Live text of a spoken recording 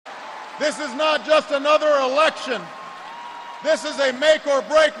This is not just another election. This is a make or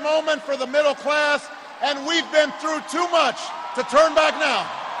break moment for the middle class, and we've been through too much to turn back now.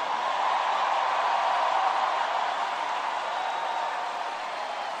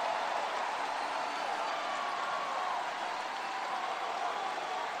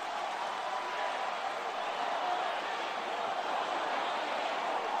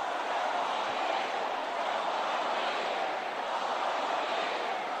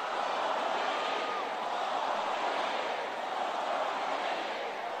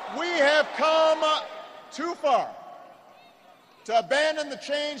 We have come too far to abandon the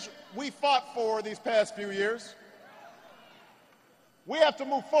change we fought for these past few years. We have to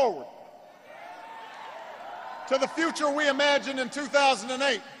move forward to the future we imagined in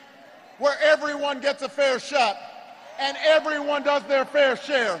 2008, where everyone gets a fair shot and everyone does their fair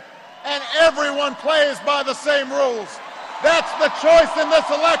share and everyone plays by the same rules. That's the choice in this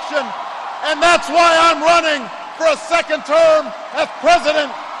election, and that's why I'm running for a second term as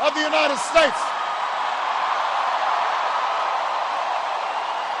President of the United States.